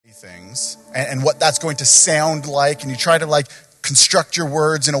things and what that's going to sound like, and you try to like construct your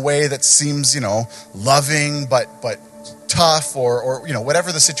words in a way that seems, loving but tough or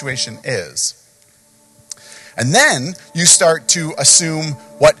whatever the situation is. And then you start to assume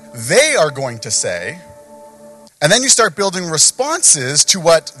what they are going to say, and then you start building responses to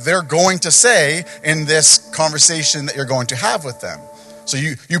what they're going to say in this conversation that you're going to have with them. So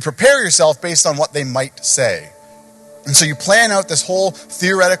you prepare yourself based on what they might say. And so you plan out this whole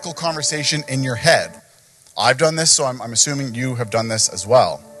theoretical conversation in your head. I've done this, so I'm assuming you have done this as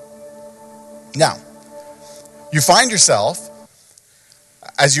well. Now, you find yourself,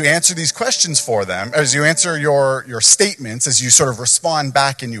 as you answer these questions for them, as you answer your statements, as you sort of respond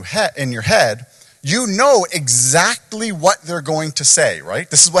back in your head, you know exactly what they're going to say, right?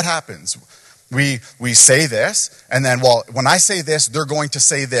 This is what happens. We say this, and then, when I say this, they're going to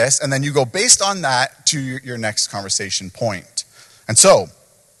say this, and then you go based on that to your next conversation point. And so,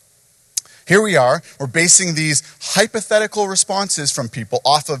 here we are, we're basing these hypothetical responses from people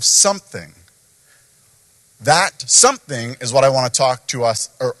off of something. That something is what I want to talk to us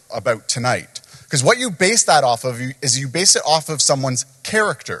about tonight. Because what you base that off of is you base it off of someone's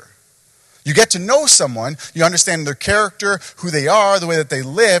character. You get to know someone, you understand their character, who they are, the way that they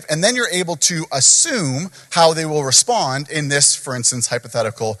live, and then you're able to assume how they will respond in this, for instance,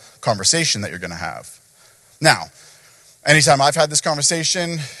 hypothetical conversation that you're going to have. Now, anytime I've had this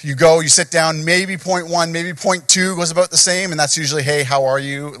conversation, you sit down, maybe point one, maybe point two goes about the same, and that's usually, hey, how are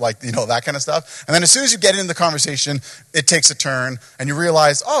you? That kind of stuff. And then as soon as you get into the conversation, it takes a turn, and you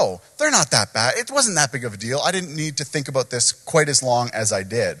realize, oh, they're not that bad. It wasn't that big of a deal. I didn't need to think about this quite as long as I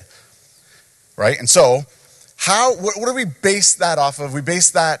did. Right? And so, what do we base that off of? We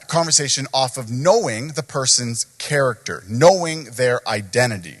base that conversation off of knowing the person's character, knowing their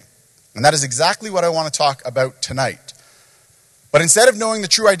identity. And that is exactly what I want to talk about tonight. But instead of knowing the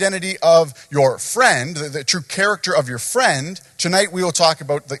true identity of your friend, the true character of your friend, tonight we will talk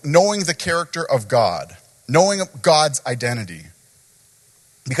about knowing the character of God, knowing God's identity.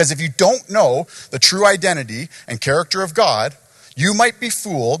 Because if you don't know the true identity and character of God, you might be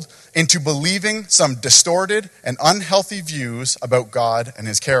fooled into believing some distorted and unhealthy views about God and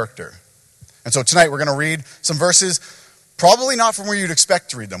his character. And so tonight we're going to read some verses, probably not from where you'd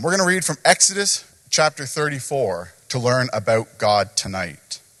expect to read them. We're going to read from Exodus chapter 34 to learn about God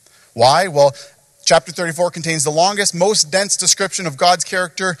tonight. Why? Well, chapter 34 contains the longest, most dense description of God's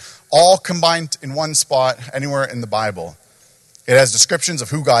character, all combined in one spot anywhere in the Bible. It has descriptions of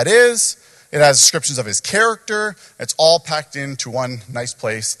who God is. It has descriptions of his character. It's all packed into one nice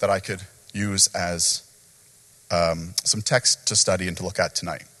place that I could use as some text to study and to look at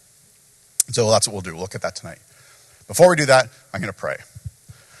tonight. So that's what we'll do. We'll look at that tonight. Before we do that, I'm going to pray.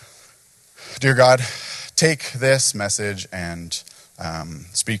 Dear God, take this message and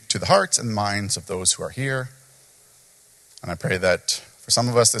speak to the hearts and minds of those who are here. And I pray that for some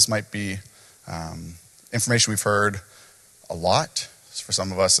of us, this might be information we've heard a lot. For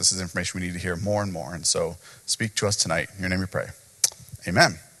some of us, this is information we need to hear more and more. And so speak to us tonight. In your name we pray.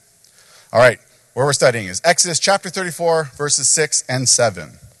 Amen. All right, where we're studying is Exodus chapter 34, verses 6 and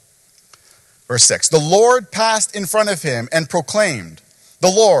 7. Verse 6, the Lord passed in front of him and proclaimed, the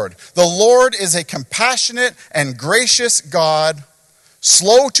Lord is a compassionate and gracious God,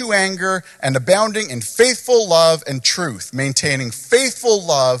 slow to anger and abounding in faithful love and truth, maintaining faithful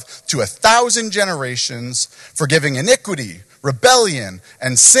love to 1,000 generations, forgiving iniquity, rebellion,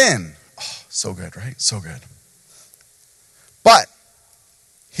 and sin. Oh, so good, right? So good. But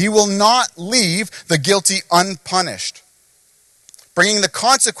he will not leave the guilty unpunished, bringing the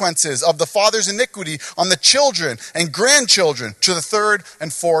consequences of the father's iniquity on the children and grandchildren to the third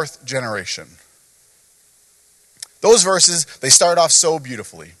and fourth generation. Those verses, they start off so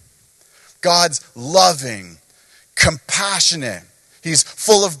beautifully. God's loving, compassionate. He's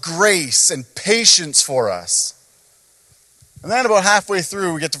full of grace and patience for us. And then about halfway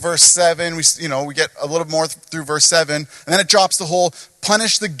through, we get to verse 7. We get a little more through verse 7. And then it drops the whole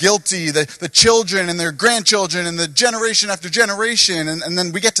punish the guilty, the children and their grandchildren and the generation after generation. And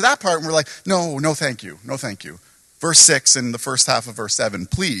then we get to that part and we're like, no, thank you. No, thank you. Verse 6 and the first half of verse 7,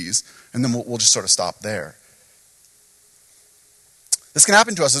 please. And then we'll just sort of stop there. This can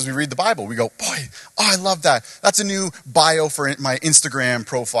happen to us as we read the Bible. We go, boy, I love that. That's a new bio for my Instagram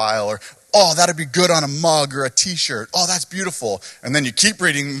profile. Or, oh, that'd be good on a mug or a t-shirt. Oh, that's beautiful. And then you keep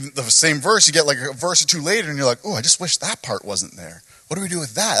reading the same verse. You get like a verse or two later and you're like, oh, I just wish that part wasn't there. What do we do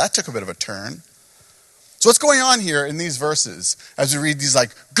with that? That took a bit of a turn. So what's going on here in these verses as we read these like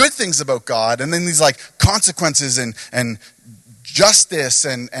good things about God and then these like consequences and justice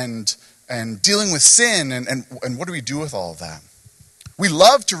and dealing with sin and what do we do with all of that? We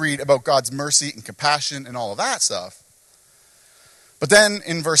love to read about God's mercy and compassion and all of that stuff. But then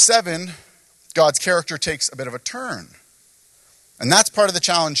in verse 7, God's character takes a bit of a turn. And that's part of the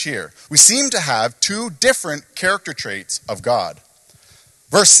challenge here. We seem to have two different character traits of God.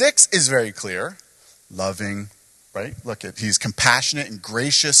 Verse 6 is very clear. Loving, right? Look, he's compassionate and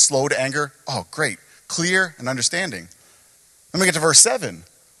gracious, slow to anger. Oh, great. Clear and understanding. Then we get to verse 7.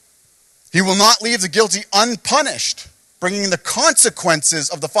 He will not leave the guilty unpunished, bringing the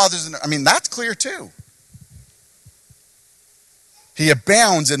consequences of the fathers. That's clear too. He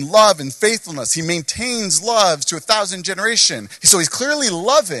abounds in love and faithfulness. He maintains love to 1,000 generations. So he's clearly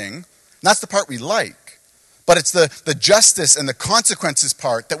loving, and that's the part we like. But it's the justice and the consequences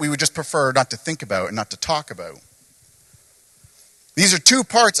part that we would just prefer not to think about and not to talk about. These are two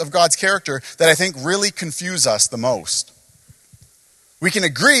parts of God's character that I think really confuse us the most. We can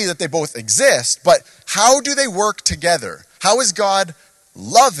agree that they both exist, but how do they work together? How is God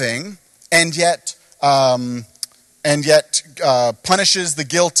loving and yet punishes the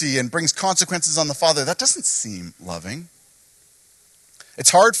guilty and brings consequences on the Father? That doesn't seem loving. It's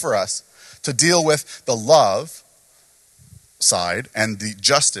hard for us to deal with the love side and the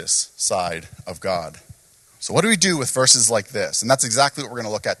justice side of God. So what do we do with verses like this? And that's exactly what we're going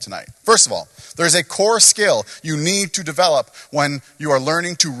to look at tonight. First of all, there's a core skill you need to develop when you are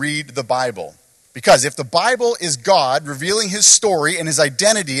learning to read the Bible. Because if the Bible is God revealing his story and his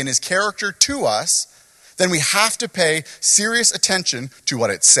identity and his character to us, then we have to pay serious attention to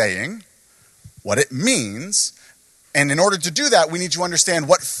what it's saying, what it means, and in order to do that, we need to understand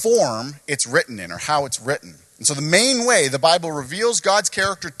what form it's written in or how it's written. And so the main way the Bible reveals God's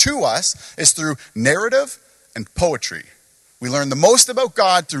character to us is through narrative and poetry. We learn the most about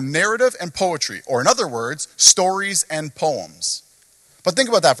God through narrative and poetry, or in other words, stories and poems. But think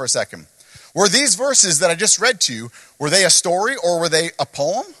about that for a second. Were these verses that I just read to you, were they a story or were they a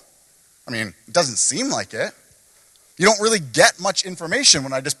poem? It doesn't seem like it. You don't really get much information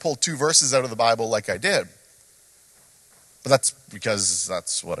when I just pull two verses out of the Bible like I did. But that's because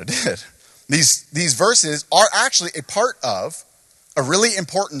that's what I did. These verses are actually a part of a really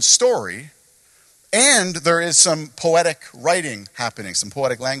important story, and there is some poetic writing happening, some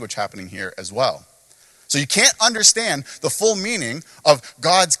poetic language happening here as well. So you can't understand the full meaning of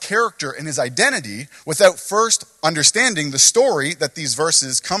God's character and his identity without first understanding the story that these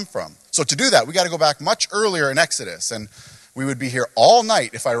verses come from. So to do that, we got to go back much earlier in Exodus, and we would be here all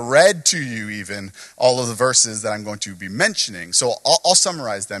night if I read to you even all of the verses that I'm going to be mentioning. So I'll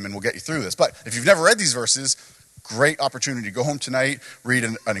summarize them and we'll get you through this. But if you've never read these verses, great opportunity to go home tonight, read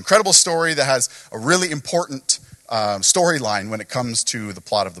an incredible story that has a really important storyline when it comes to the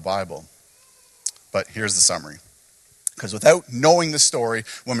plot of the Bible. But here's the summary. Because without knowing the story,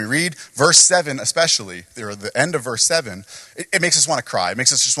 when we read verse 7 especially, or the end of verse 7, it makes us want to cry. It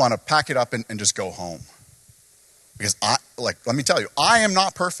makes us just want to pack it up and just go home. Because let me tell you, I am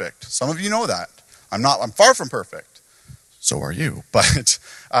not perfect. Some of you know that. I'm far from perfect. So are you. But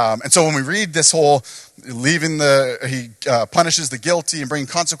and so when we read this whole he punishes the guilty and bringing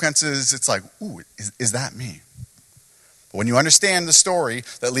consequences, it's like, ooh, is that me? But when you understand the story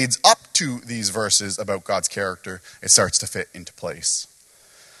that leads up to these verses about God's character, it starts to fit into place.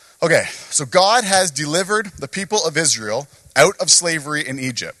 Okay, so God has delivered the people of Israel out of slavery in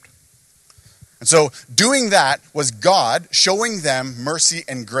Egypt. And so doing that was God showing them mercy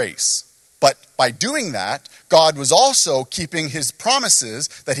and grace. But by doing that, God was also keeping his promises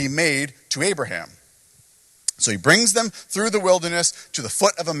that he made to Abraham. So he brings them through the wilderness to the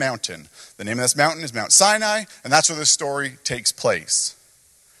foot of a mountain. The name of this mountain is Mount Sinai, and that's where this story takes place.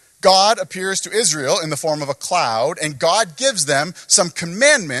 God appears to Israel in the form of a cloud, and God gives them some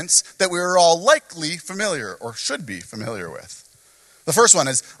commandments that we are all likely familiar or should be familiar with. The first one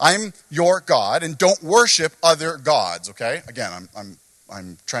is, I'm your God, and don't worship other gods, okay? Again,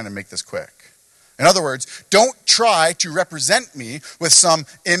 I'm trying to make this quick. In other words, don't try to represent me with some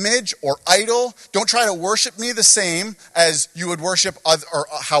image or idol. Don't try to worship me the same as you would worship or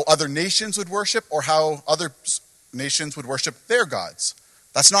how other nations would worship or how other nations would worship their gods.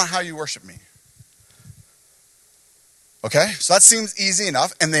 That's not how you worship me. Okay? So that seems easy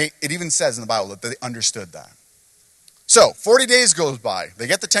enough, and it even says in the Bible that they understood that. So, 40 days goes by. They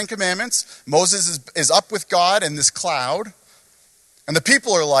get the 10 Commandments. Moses is up with God in this cloud. And the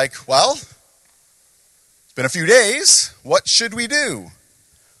people are like, well, it's been a few days. What should we do?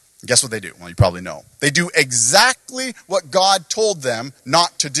 And guess what they do? Well, you probably know. They do exactly what God told them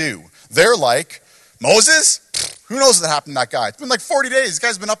not to do. They're like, Moses? Who knows what happened to that guy? It's been like 40 days. This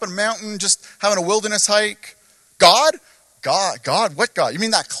guy's been up on a mountain just having a wilderness hike. God? God? What God? You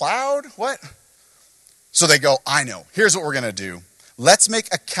mean that cloud? What? So they go, I know. Here's what we're going to do. let's make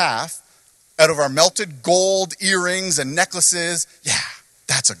a calf out of our melted gold earrings and necklaces. Yeah,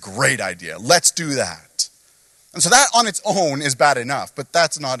 that's a great idea. Let's do that. And so that on its own is bad enough, but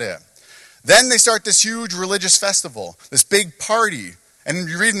that's not it. Then they start this huge religious festival, this big party. And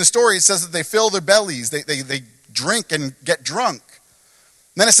you read in the story, it says that they fill their bellies, they drink and get drunk.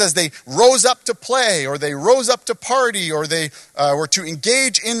 And then it says they rose up to play, or they rose up to party, or they were to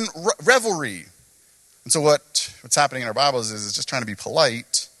engage in revelry. And so what's happening in our Bibles is it's just trying to be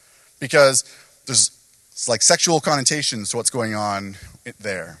polite, because it's like sexual connotations to what's going on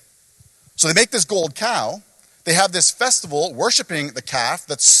there. So they make this gold cow. They have this festival worshiping the calf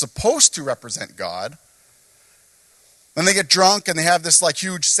that's supposed to represent God. Then they get drunk and they have this like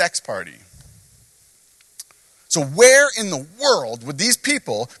huge sex party. So where in the world would these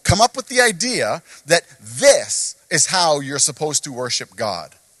people come up with the idea that this is how you're supposed to worship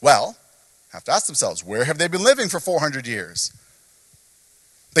God? Well, have to ask themselves, where have they been living for 400 years?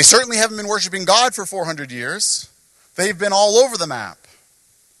 They certainly haven't been worshiping God for 400 years. They've been all over the map.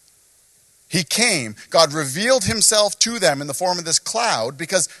 He came, God revealed himself to them in the form of this cloud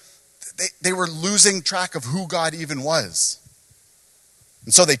because they were losing track of who God even was.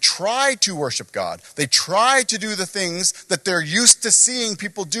 And so they try to worship God. They try to do the things that they're used to seeing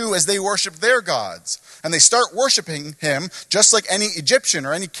people do as they worship their gods. And they start worshiping him just like any Egyptian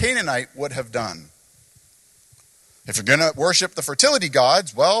or any Canaanite would have done. If you're going to worship the fertility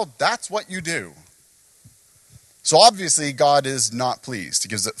gods, well, that's what you do. So obviously God is not pleased. He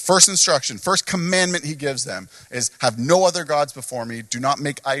gives the first instruction, first commandment he gives them is have no other gods before me. Do not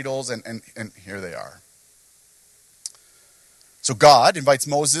make idols. And here they are. So God invites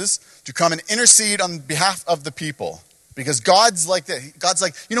Moses to come and intercede on behalf of the people. Because God's like,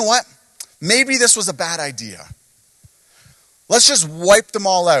 you know what? Maybe this was a bad idea. Let's just wipe them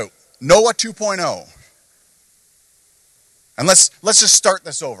all out. Noah 2.0. And let's just start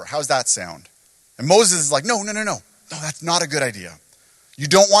this over. How's that sound? And Moses is like, no, that's not a good idea. You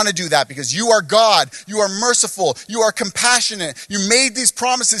don't want to do that because you are God. You are merciful. You are compassionate. You made these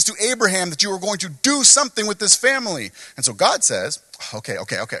promises to Abraham that you were going to do something with this family. And so God says, okay,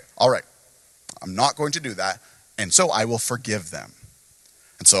 all right. I'm not going to do that. And so I will forgive them.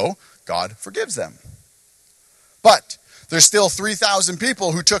 And so God forgives them. But there's still 3,000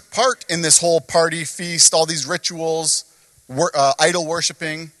 people who took part in this whole party, feast, all these rituals, idol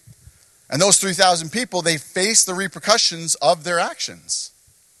worshiping. And those 3,000 people, they face the repercussions of their actions.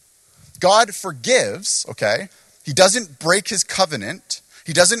 God forgives, okay? He doesn't break his covenant.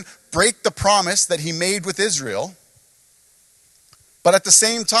 He doesn't break the promise that he made with Israel. But at the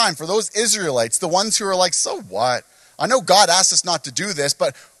same time, for those Israelites, the ones who are like, so what? I know God asked us not to do this,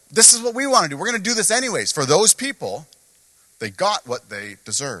 but this is what we want to do. We're going to do this anyways. For those people, they got what they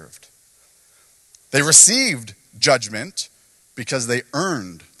deserved. They received judgment because they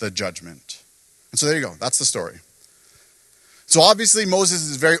earned the judgment. And so there you go. That's the story. So obviously Moses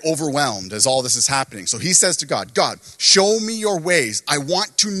is very overwhelmed as all this is happening. So he says to God, God, show me your ways. I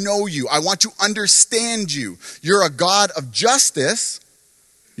want to know you. I want to understand you. You're a God of justice.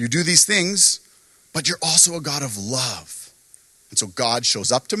 You do these things, but you're also a God of love. And so God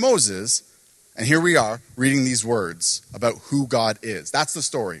shows up to Moses, and here we are reading these words about who God is. That's the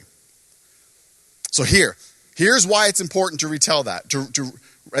story. So here's why it's important to retell that,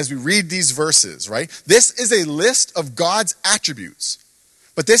 as we read these verses, right? This is a list of God's attributes.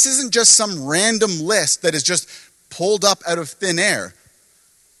 But this isn't just some random list that is just pulled up out of thin air.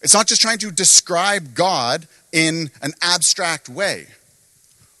 It's not just trying to describe God in an abstract way.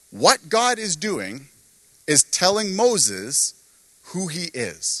 What God is doing is telling Moses who he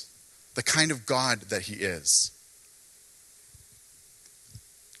is, the kind of God that he is.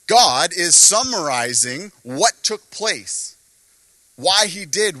 God is summarizing what took place, why he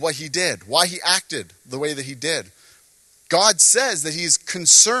did what he did, why he acted the way that he did. God says that he's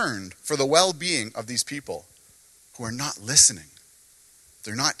concerned for the well-being of these people who are not listening.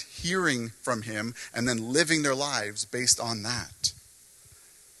 They're not hearing from him and then living their lives based on that.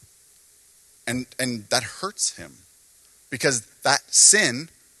 And that hurts him because that sin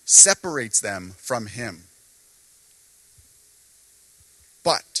separates them from him.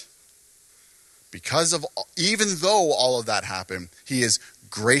 But even though all of that happened, he is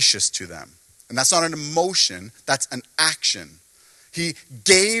gracious to them. And that's not an emotion, that's an action. He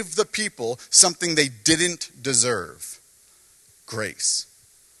gave the people something they didn't deserve. Grace.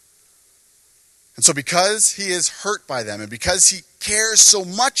 And so because he is hurt by them and because he cares so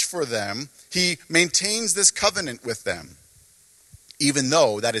much for them, he maintains this covenant with them, even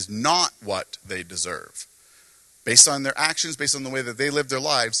though that is not what they deserve. Based on their actions, based on the way that they live their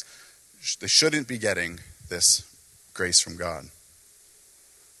lives, they shouldn't be getting this grace from God.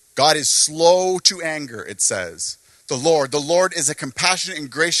 God is slow to anger, it says. The Lord is a compassionate and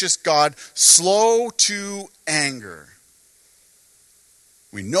gracious God, slow to anger.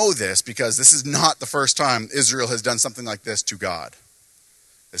 We know this because this is not the first time Israel has done something like this to God.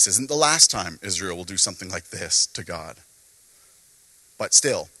 This isn't the last time Israel will do something like this to God. But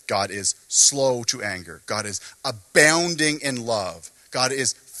still, God is slow to anger. God is abounding in love. God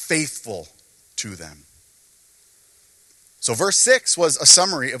is faithful to them. So verse 6 was a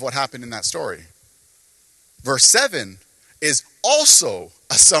summary of what happened in that story. Verse 7 is also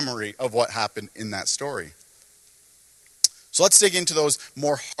a summary of what happened in that story. So let's dig into those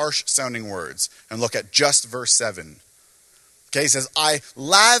more harsh sounding words and look at just verse 7. Okay, he says, I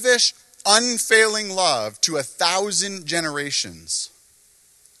lavish unfailing love to 1,000 generations.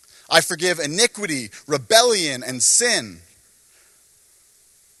 I forgive iniquity, rebellion, and sin.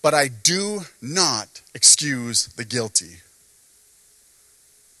 But I do not excuse the guilty.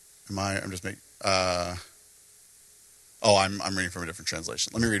 I'm reading from a different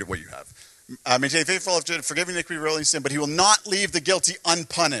translation. Let me read it what you have. Maintain faithful love to forgiving iniquity, rebellion, and sin, but he will not leave the guilty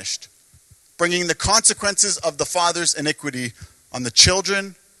unpunished, bringing the consequences of the father's iniquity on the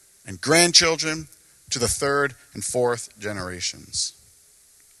children and grandchildren to the third and fourth generations.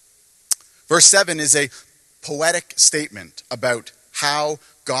 Verse 7 is a poetic statement about how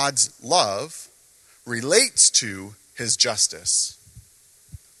God's love relates to his justice.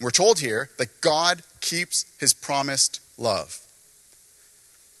 We're told here that God keeps his promised love.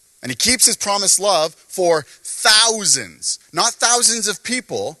 And he keeps his promised love for thousands, not thousands of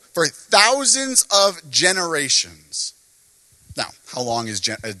people, for thousands of generations. Now, how long is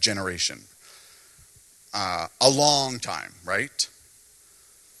a generation? A long time, right?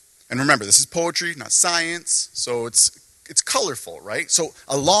 And remember, this is poetry, not science, so it's colorful, right? So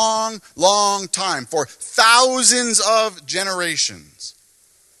a long, long time, for thousands of generations.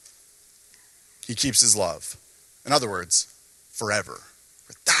 He keeps his love. In other words, forever.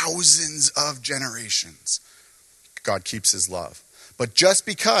 For thousands of generations, God keeps his love. But just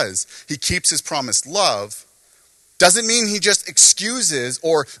because he keeps his promised love doesn't mean he just excuses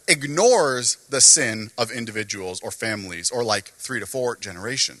or ignores the sin of individuals or families or like 3 to 4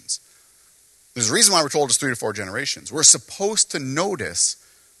 generations. There's a reason why we're told it's 3 to 4 generations. We're supposed to notice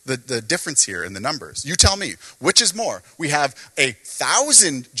the difference here in the numbers. You tell me, which is more? We have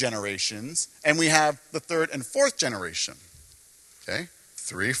 1,000 generations and we have the third and fourth generation. Okay?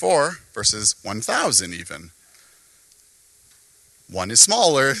 3, 4 versus 1,000 even. One is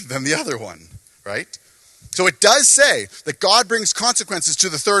smaller than the other one, right? So it does say that God brings consequences to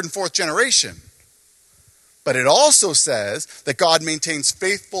the third and fourth generation. But it also says that God maintains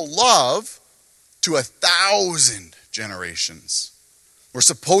faithful love to 1,000 generations. We're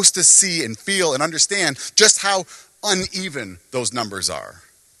supposed to see and feel and understand just how uneven those numbers are.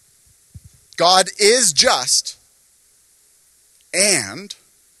 God is just, and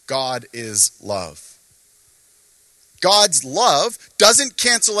God is love. God's love doesn't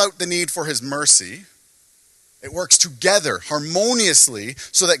cancel out the need for his mercy. It works together harmoniously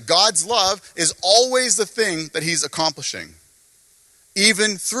so that God's love is always the thing that he's accomplishing.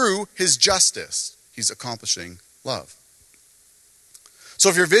 Even through his justice, he's accomplishing love. So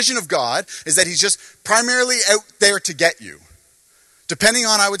if your vision of God is that he's just primarily out there to get you, depending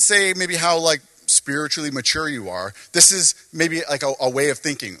on, I would say, maybe how like spiritually mature you are, this is maybe like a way of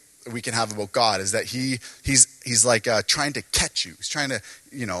thinking we can have about God, is that he's like trying to catch you. He's trying to,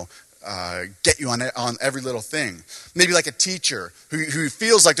 get you on every little thing. Maybe like a teacher who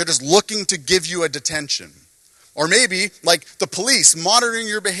feels like they're just looking to give you a detention. Or maybe like the police monitoring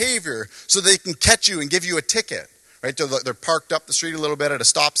your behavior so they can catch you and give you a ticket. Right? They're parked up the street a little bit at a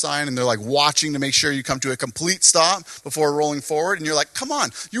stop sign and they're like watching to make sure you come to a complete stop before rolling forward. And you're like, come on,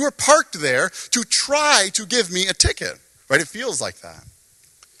 you were parked there to try to give me a ticket. Right? It feels like that.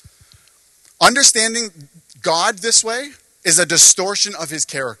 Understanding God this way is a distortion of his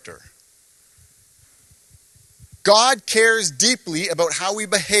character. God cares deeply about how we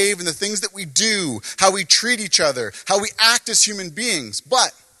behave and the things that we do, how we treat each other, how we act as human beings.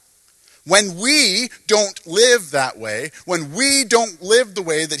 But when we don't live that way, when we don't live the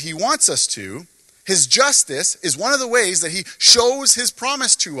way that he wants us to, his justice is one of the ways that he shows his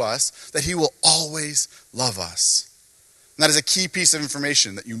promise to us that he will always love us. And that is a key piece of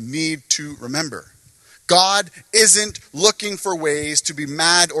information that you need to remember. God isn't looking for ways to be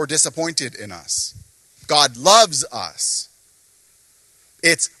mad or disappointed in us. God loves us.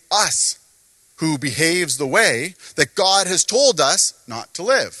 It's us who behaves the way that God has told us not to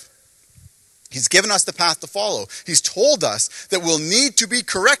live. He's given us the path to follow. He's told us that we'll need to be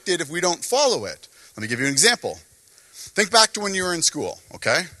corrected if we don't follow it. Let me give you an example. Think back to when you were in school,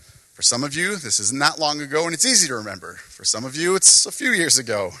 okay? For some of you, this isn't that long ago and it's easy to remember. For some of you, it's a few years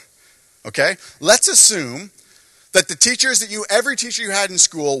ago. Okay? Let's assume that the teachers every teacher you had in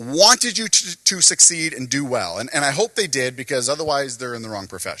school wanted you to succeed and do well. And I hope they did, because otherwise they're in the wrong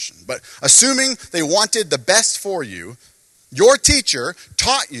profession. But assuming they wanted the best for you, your teacher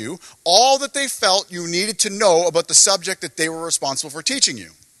taught you all that they felt you needed to know about the subject that they were responsible for teaching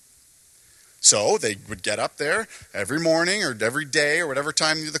you. So they would get up there every morning or every day or whatever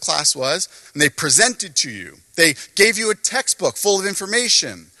time the class was, and they presented to you. They gave you a textbook full of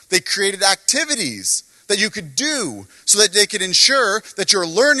information. They created activities that you could do so that they could ensure that you're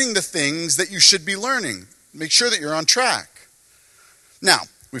learning the things that you should be learning. Make sure that you're on track. Now,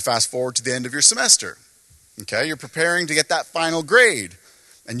 we fast forward to the end of your semester. Okay, you're preparing to get that final grade.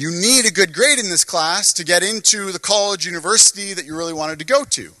 And you need a good grade in this class to get into the college, university that you really wanted to go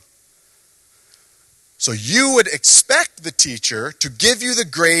to. So you would expect the teacher to give you the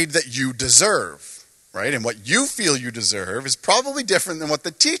grade that you deserve, right? And what you feel you deserve is probably different than what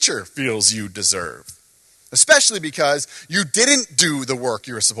the teacher feels you deserve. Especially because you didn't do the work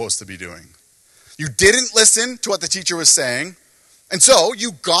you were supposed to be doing. You didn't listen to what the teacher was saying, and so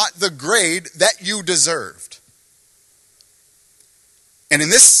you got the grade that you deserved. And in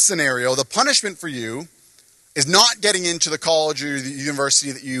this scenario, the punishment for you is not getting into the college or the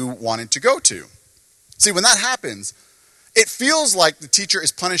university that you wanted to go to. See, when that happens, it feels like the teacher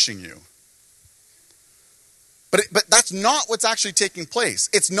is punishing you. But that's not what's actually taking place.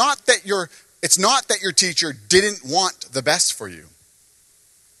 It's not that your teacher didn't want the best for you.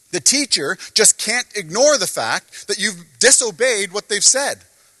 The teacher just can't ignore the fact that you've disobeyed what they've said.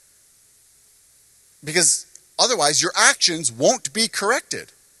 Because otherwise your actions won't be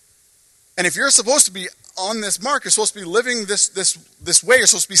corrected. And if you're supposed to be on this mark, you're supposed to be living this way, you're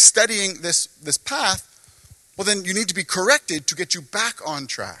supposed to be studying this path, well then you need to be corrected to get you back on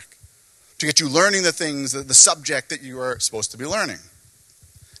track. To get you learning the things, the subject that you are supposed to be learning.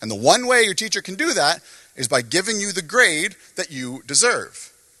 And the one way your teacher can do that is by giving you the grade that you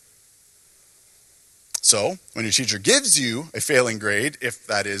deserve. So, when your teacher gives you a failing grade, if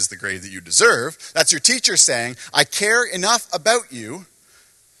that is the grade that you deserve, that's your teacher saying, I care enough about you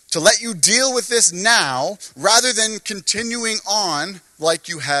to let you deal with this now rather than continuing on like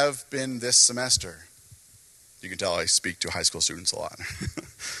you have been this semester. You can tell I speak to high school students a lot.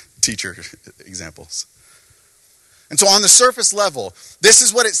 Teacher examples. And so on the surface level, this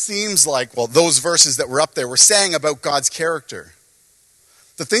is what it seems like, well, those verses that were up there were saying about God's character.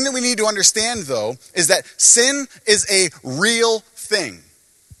 The thing that we need to understand, though, is that sin is a real thing.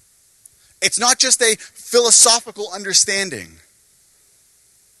 It's not just a philosophical understanding.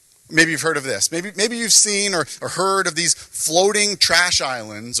 Maybe you've heard of this. Maybe you've seen or heard of these floating trash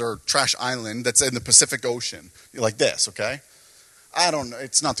islands or trash island that's in the Pacific Ocean. Like this, okay? I don't know.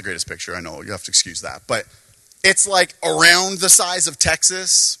 It's not the greatest picture, I know. You have to excuse that. But it's like around the size of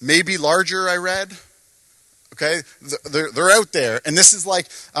Texas, maybe larger, I read. Okay? They're out there. And this is like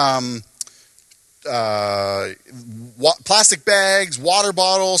plastic bags, water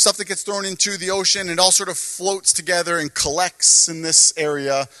bottles, stuff that gets thrown into the ocean, and it all sort of floats together and collects in this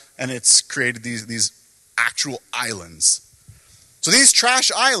area, and it's created these actual islands. So these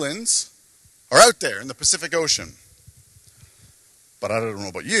trash islands are out there in the Pacific Ocean. But I don't know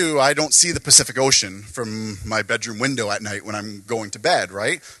about you, I don't see the Pacific Ocean from my bedroom window at night when I'm going to bed,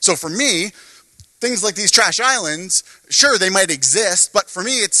 right? So for me, things like these trash islands, sure, they might exist, but for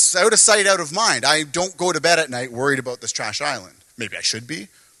me, it's out of sight, out of mind. I don't go to bed at night worried about this trash island. Maybe I should be,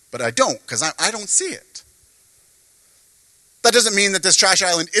 but I don't, because I don't see it. That doesn't mean that this trash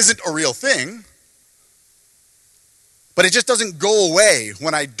island isn't a real thing, but it just doesn't go away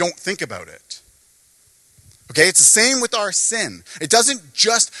when I don't think about it. Okay, it's the same with our sin. It doesn't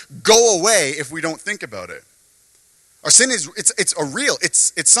just go away if we don't think about it. Our sin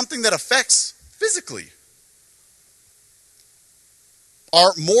it's something that affects physically.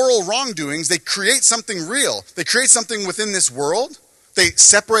 Our moral wrongdoings, they create something real. They create something within this world. They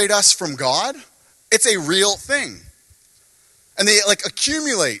separate us from God. It's a real thing. And they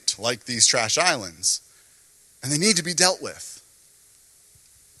accumulate like these trash islands. And they need to be dealt with.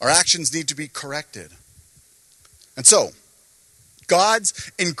 Our actions need to be corrected. And so,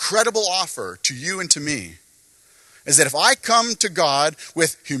 God's incredible offer to you and to me is that if I come to God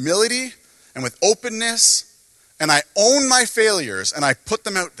with humility and with openness, and I own my failures and I put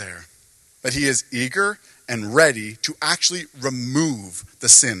them out there, that he is eager and ready to actually remove the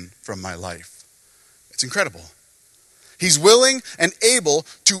sin from my life. It's incredible. He's willing and able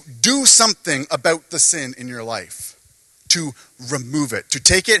to do something about the sin in your life. To remove it, to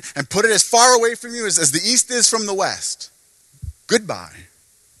take it and put it as far away from you as the east is from the west. Goodbye.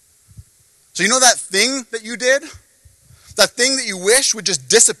 So you know that thing that you did? That thing that you wish would just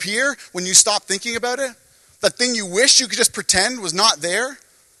disappear when you stop thinking about it? That thing you wish you could just pretend was not there?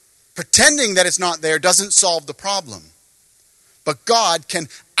 Pretending that it's not there doesn't solve the problem. But God can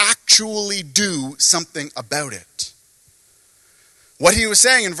actually do something about it. What he was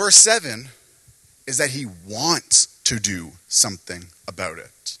saying in verse 7 is that he wants to do something about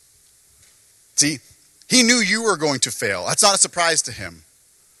it. See, he knew you were going to fail. That's not a surprise to him.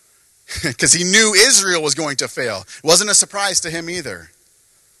 Because he knew Israel was going to fail. It wasn't a surprise to him either.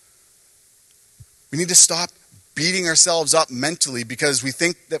 We need to stop beating ourselves up mentally because we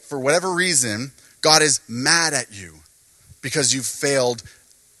think that for whatever reason, God is mad at you because you've failed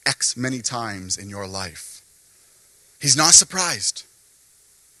X many times in your life. He's not surprised.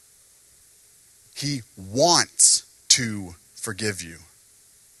 He wants to forgive you.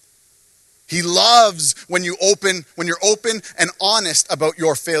 He loves when you're open and honest about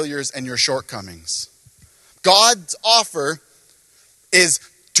your failures and your shortcomings. God's offer is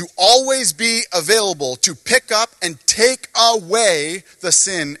to always be available to pick up and take away the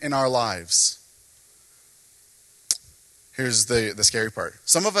sin in our lives. Here's the scary part.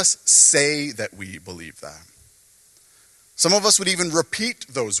 Some of us say that we believe that. Some of us would even repeat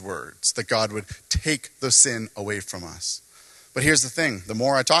those words, that God would take the sin away from us. But here's the thing. The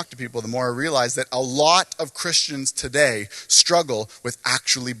more I talk to people, the more I realize that a lot of Christians today struggle with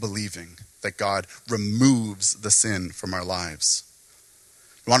actually believing that God removes the sin from our lives.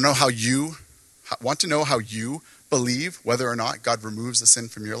 You want to know how you believe whether or not God removes the sin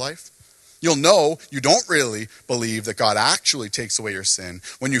from your life? You'll know you don't really believe that God actually takes away your sin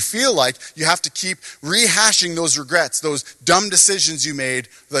when you feel like you have to keep rehashing those regrets, those dumb decisions you made,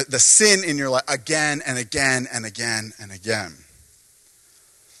 the sin in your life again and again and again and again.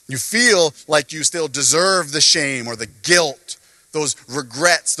 You feel like you still deserve the shame or the guilt, those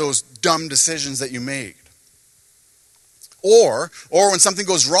regrets, those dumb decisions that you made. Or when something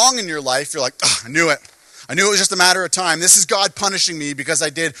goes wrong in your life, you're like, I knew it. I knew it was just a matter of time. This is God punishing me because I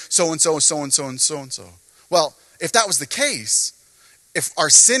did so-and-so, so-and-so, and so-and-so. Well, if that was the case, if our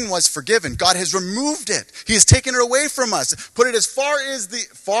sin was forgiven, God has removed it. He has taken it away from us, put it as far as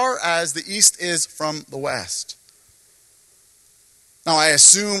the east is from the west. Now, I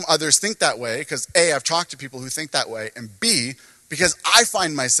assume others think that way because A, I've talked to people who think that way, and B, because I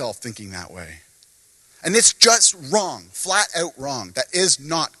find myself thinking that way. And it's just wrong, flat out wrong. That is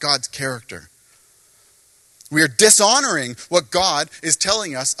not God's character. We are dishonoring what God is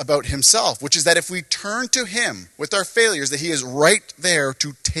telling us about himself, which is that if we turn to him with our failures, that he is right there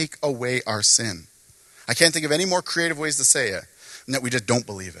to take away our sin. I can't think of any more creative ways to say it, and that we just don't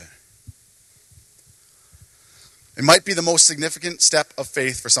believe it. It might be the most significant step of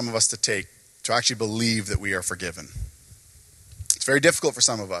faith for some of us to take, to actually believe that we are forgiven. It's very difficult for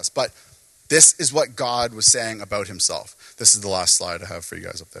some of us, but this is what God was saying about himself. This is the last slide I have for you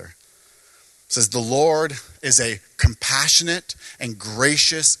guys up there. It says, the Lord is a compassionate and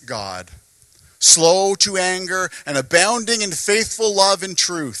gracious God, slow to anger and abounding in faithful love and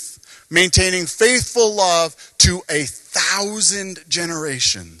truth, maintaining faithful love to 1,000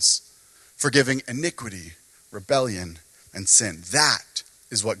 generations, forgiving iniquity, rebellion, and sin. That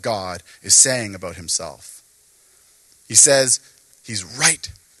is what God is saying about himself. He says he's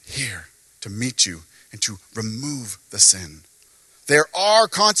right here to meet you and to remove the sin. There are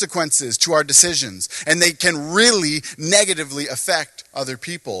consequences to our decisions, and they can really negatively affect other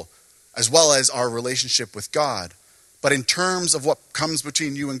people, as well as our relationship with God. But in terms of what comes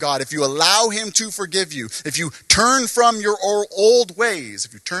between you and God, if you allow him to forgive you, if you turn from your old ways,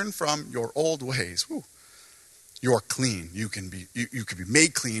 you're clean. You can be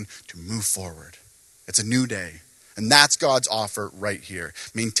made clean to move forward. It's a new day. And that's God's offer right here.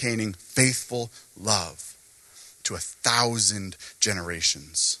 Maintaining faithful love to 1,000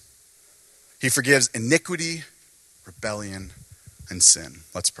 generations. He forgives iniquity, rebellion, and sin.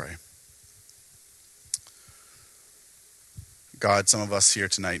 Let's pray. God, some of us here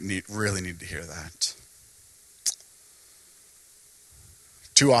tonight really need to hear that.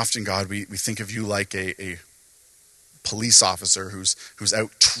 Too often, God, we think of you like a police officer who's out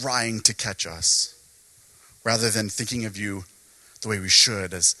trying to catch us, rather than thinking of you the way we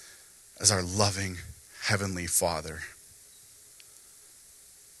should as our loving Heavenly Father.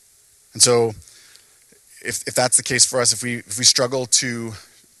 And so, if that's the case for us, if we struggle to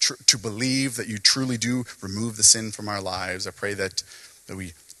believe that you truly do remove the sin from our lives, I pray that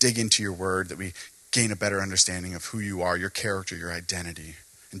we dig into your word, that we gain a better understanding of who you are, your character, your identity,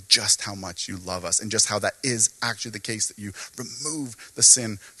 and just how much you love us, and just how that is actually the case, that you remove the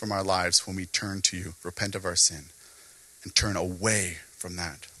sin from our lives when we turn to you, repent of our sin, and turn away from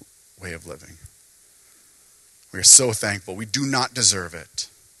that way of living. We are so thankful. We do not deserve it,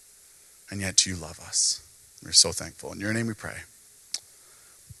 and yet you love us. We're so thankful. In your name we pray.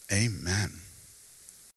 Amen.